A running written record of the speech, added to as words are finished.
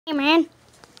Hey, man.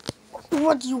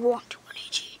 What do you want,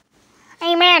 Luigi?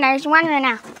 Hey, man, I was wondering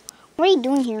now. What are you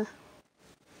doing here?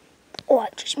 Oh, I'm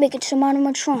just making some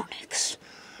animatronics.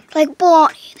 Like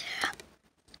Bonnie there.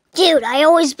 Dude, I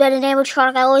always been an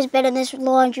animatronic. I always been in this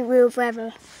laundry room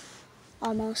forever.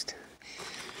 Almost.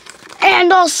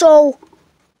 And also,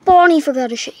 Bonnie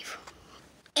forgot to shave.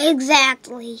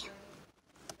 Exactly.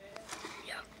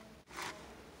 Yeah.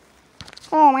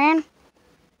 Oh, man.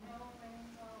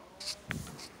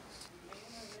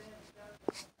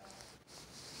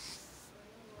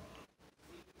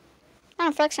 I'm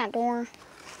gonna fix that door.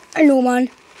 I know, man.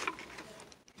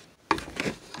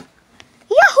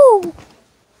 Yahoo!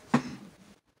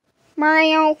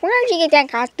 Mario, where did you get that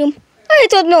costume? I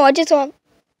don't know, I just found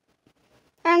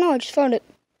it.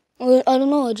 I don't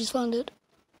know, I just found it.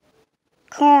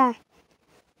 Come on.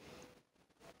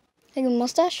 You have a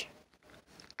mustache?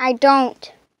 I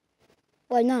don't.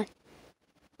 Why not?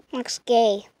 Looks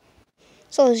gay.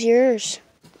 So is yours.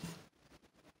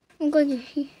 Look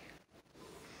like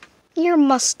your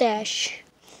mustache.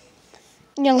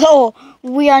 Your little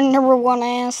we are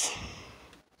 #1 ass.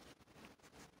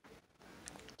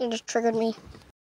 You just triggered me.